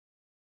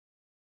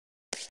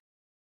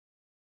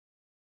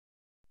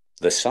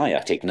The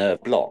sciatic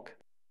nerve block.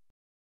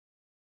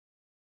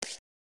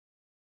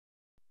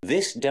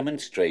 This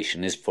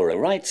demonstration is for a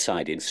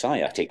right-sided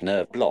sciatic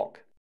nerve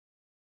block.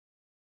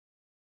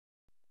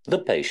 The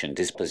patient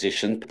is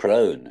positioned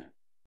prone.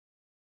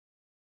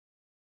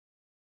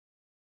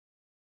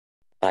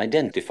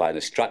 Identify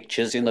the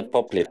structures in the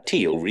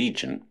popliteal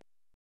region.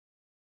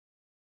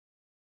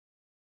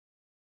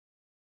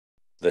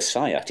 The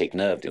sciatic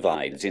nerve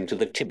divides into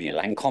the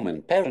tibial and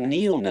common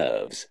peroneal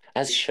nerves,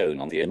 as shown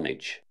on the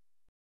image.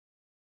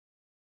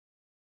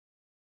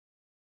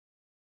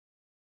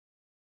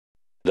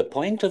 The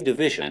point of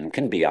division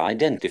can be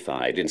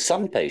identified in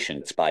some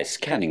patients by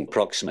scanning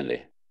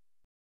proximally.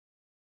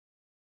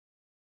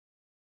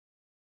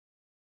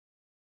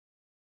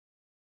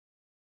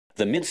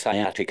 The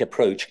mid-sciatic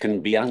approach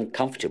can be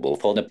uncomfortable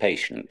for the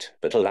patient,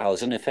 but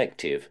allows an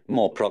effective,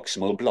 more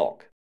proximal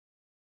block.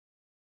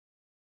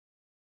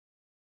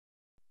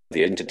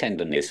 The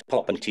intertendinous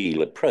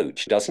popliteal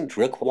approach doesn't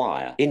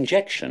require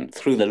injection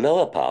through the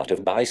lower part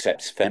of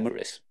biceps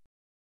femoris.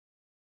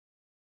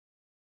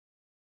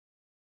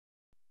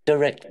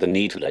 Direct the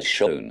needle as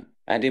shown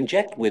and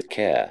inject with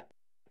care.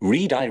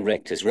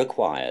 Redirect as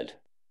required.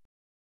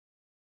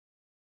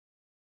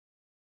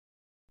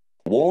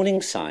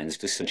 Warning signs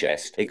to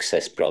suggest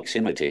excess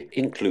proximity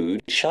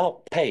include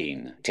sharp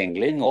pain,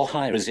 tingling, or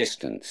high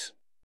resistance.